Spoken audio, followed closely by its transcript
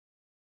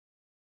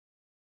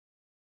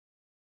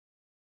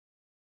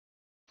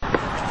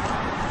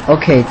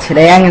Okay,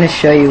 today I'm going to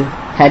show you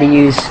how to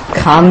use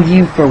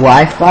ComView for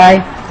Wi-Fi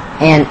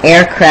and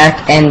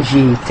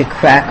AirCrackNG to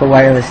crack a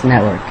wireless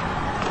network.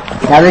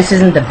 Now this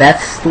isn't the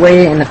best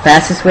way and the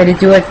fastest way to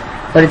do it,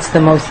 but it's the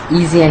most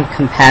easy and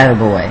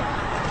compatible way.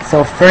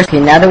 So first,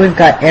 okay, now that we've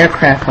got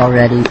AirCrack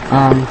already,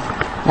 now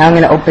I'm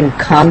going to open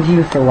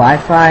ComView for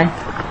Wi-Fi.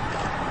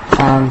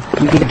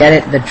 You can get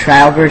it, the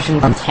trial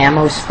version, from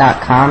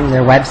tamos.com,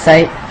 their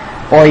website,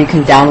 or you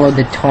can download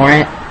the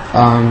torrent.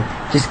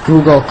 Just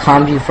Google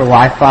ComView for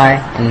Wi-Fi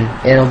and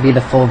it'll be the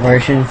full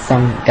version.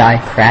 Some guy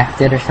cracked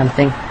it or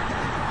something.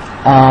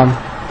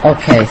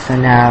 Okay, so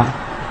now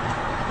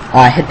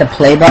hit the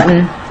play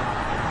button.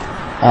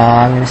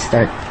 I'm gonna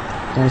start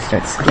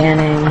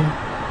scanning.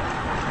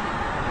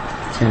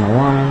 Channel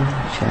 1,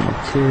 channel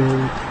 2,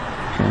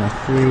 channel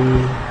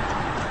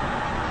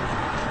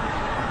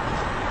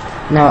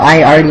 3. Now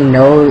I already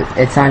know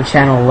it's on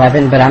channel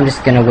 11, but I'm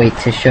just gonna wait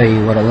to show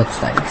you what it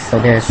looks like. So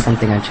there's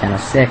something on channel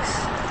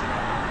 6.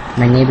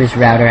 My neighbor's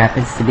router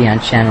happens to be on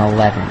channel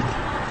 11.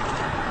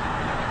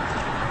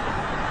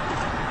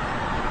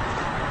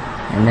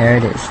 And there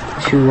it is,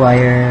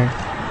 2-wire.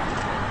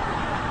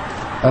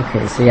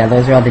 Okay, so yeah,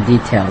 those are all the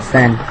details.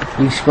 Then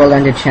you scroll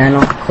down to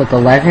channel, click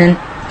 11,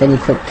 then you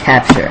click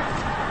capture.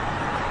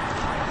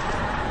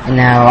 And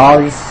now all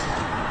these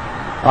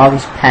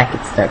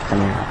packets start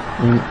coming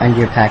up under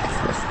your packets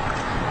list.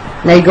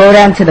 Now you go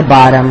down to the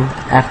bottom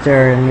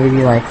after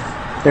maybe like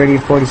 30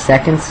 or 40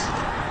 seconds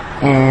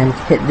and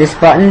hit this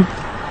button,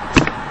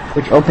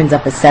 which opens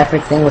up a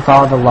separate thing with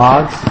all the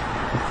logs,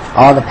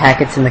 all the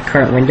packets in the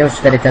current window,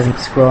 so that it doesn't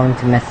scroll in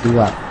to mess you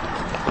up.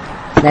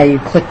 Now you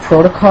click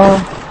protocol.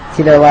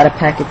 See, there are a lot of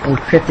packets,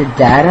 encrypted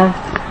data.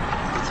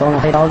 So I'm gonna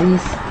hit all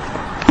these.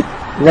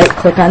 Right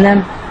click on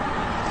them.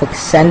 Click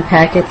send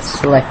packet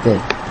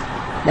selected.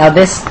 Now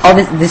this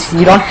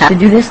you don't have to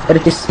do this, but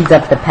it just speeds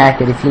up the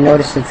packet. If you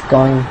notice it's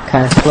going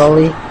kind of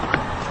slowly,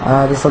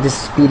 this will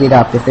just speed it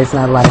up if there's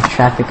not a lot of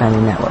traffic on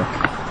your network.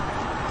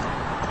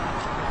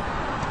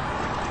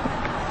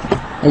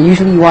 And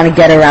usually you want to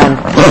get around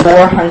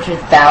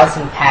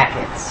 400,000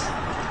 packets.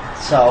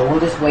 So we'll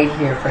just wait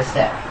here for a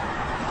sec.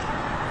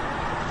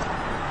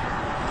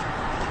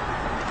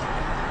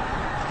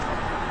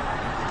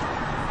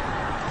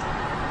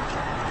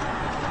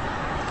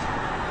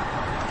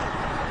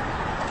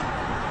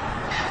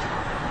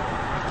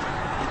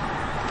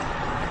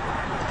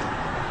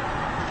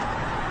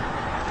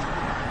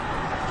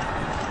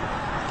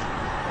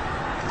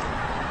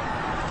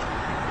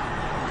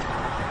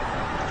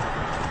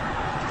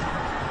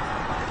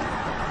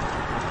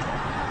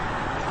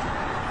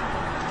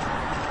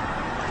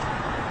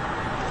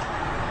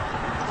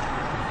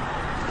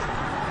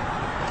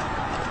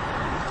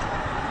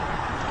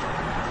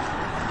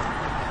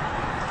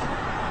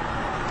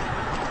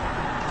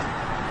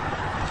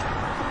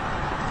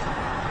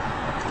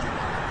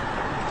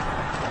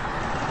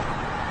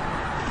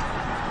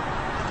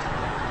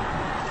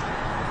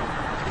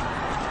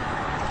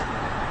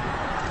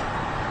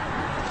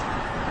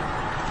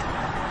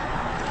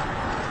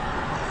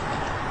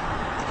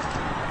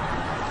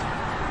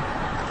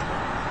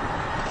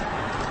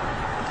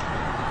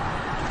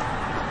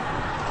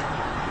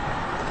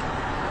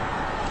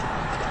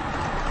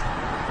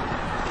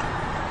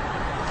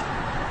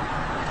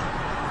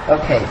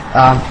 Okay,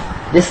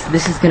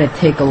 this is gonna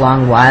take a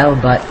long while,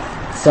 but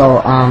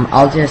so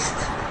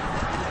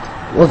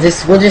we'll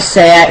just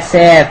say I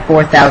have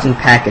 4,000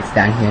 packets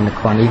down here in the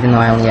corner, even though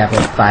I only have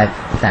like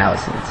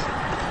 5,000.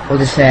 We'll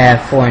just say I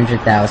have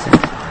 400,000.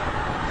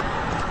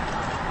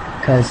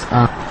 Because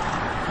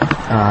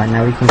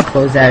now we can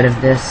close out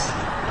of this.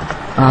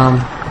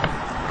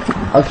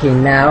 Okay,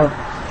 now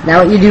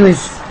what you do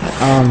is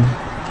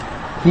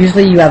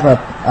usually you have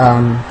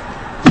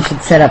you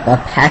should set up a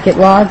packet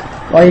log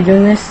while you're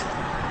doing this,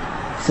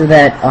 so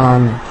that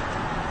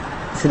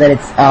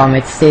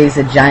it saves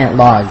a giant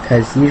log,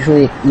 because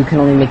usually you can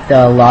only make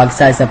the log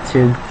size up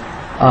to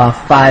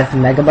 5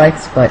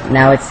 megabytes, but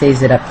now it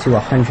saves it up to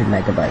 100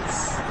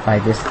 megabytes by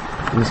just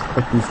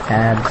click these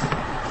tabs,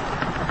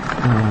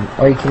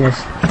 or you can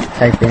just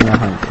type in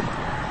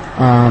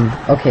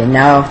 100. Okay,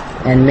 now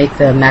and make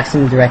the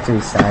maximum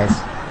directory size.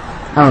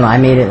 I don't know, I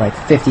made it like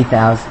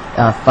 50,000,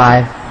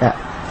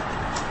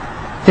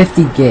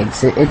 50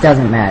 gigs. It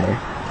doesn't matter.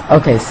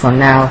 Okay, so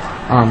now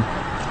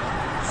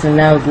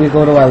we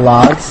go to our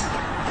logs.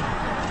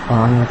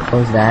 I'm gonna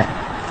close that.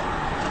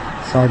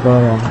 So I go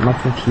to my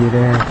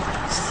computer,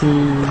 C,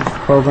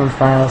 program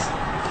files,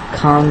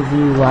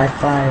 ComView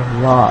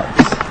Wi-Fi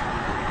logs.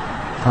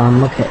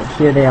 Okay,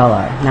 here they all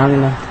are.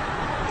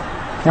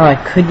 Now I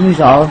could use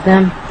all of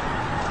them,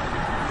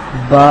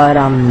 but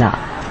I'm not.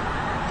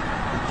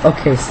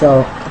 Okay,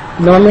 so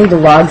normally the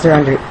logs are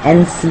under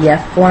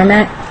NCF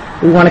format.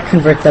 We want to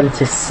convert them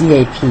to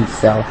CAP,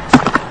 so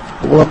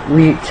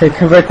to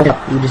convert them,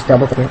 you just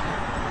double click.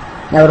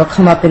 Now it'll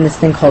come up in this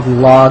thing called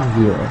Log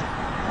Viewer.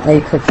 Now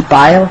you click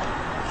File,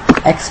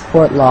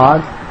 Export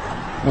Log,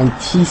 and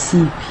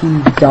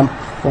TCP dump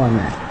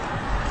format.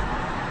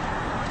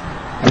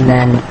 And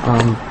then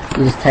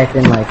you just type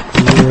in like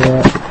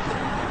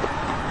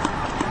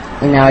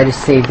and now I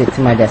just saved it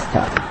to my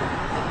desktop.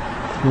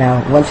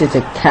 Now, once it's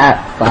a cat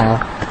file,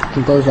 you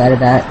can close out of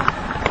that.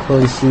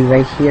 Clearly see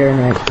right here and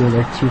right here,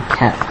 there are two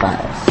cat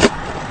files.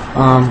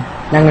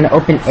 Now I'm going to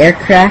open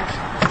AirCrack.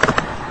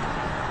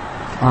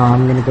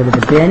 I'm going to go to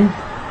the bin.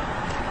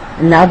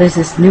 And now there's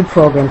this new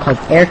program called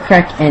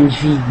AirCrack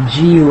NG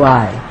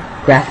GUI,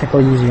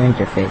 Graphical User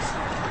Interface.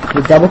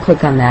 We double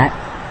click on that.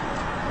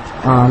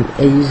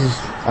 It uses,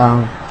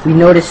 we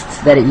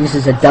noticed that it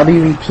uses a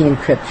WEP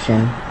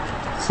encryption.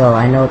 So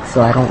I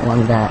don't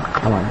want that,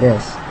 I want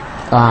this.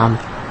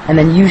 And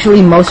then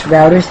usually most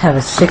routers have a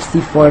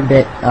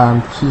 64-bit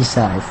key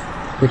size,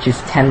 which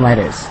is 10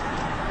 letters,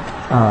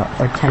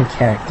 or 10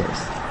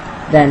 characters.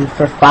 Then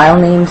for file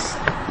names,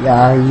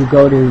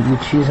 you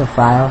choose a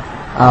file.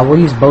 We'll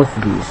use both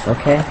of these,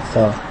 okay?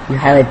 So you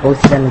highlight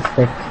both of them and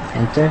click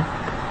enter.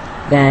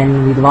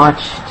 Then we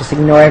launch, just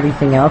ignore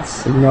everything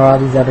else, ignore all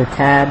these other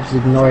tabs,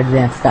 ignore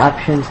advanced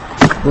options,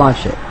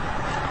 launch it.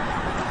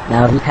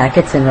 Now the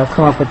packets, and it'll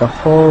come up with a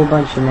whole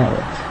bunch of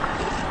networks.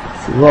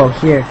 See, whoa,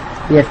 here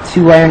we have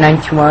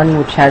 2Wire921,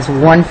 which has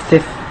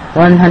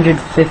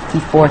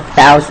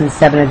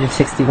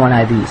 154,761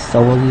 IBs,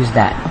 so we'll use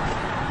that.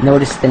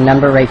 Notice the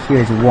number right here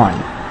is 1.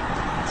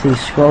 So you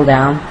scroll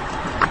down,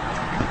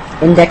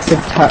 index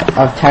of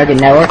target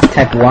network,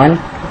 type 1,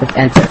 click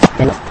enter.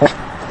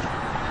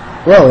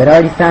 Whoa, it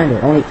already found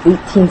it, only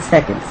 18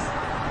 seconds.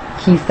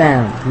 Key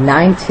found,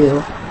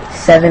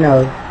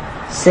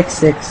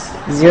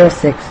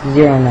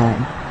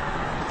 9270660609.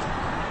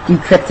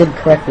 Decrypted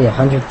correctly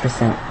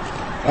 100%.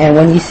 And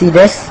when you see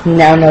this, you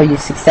now know you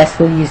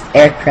successfully used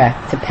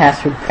AirCrack to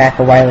password crack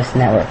a wireless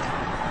network.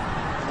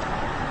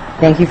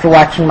 Thank you for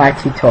watching my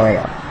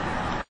tutorial.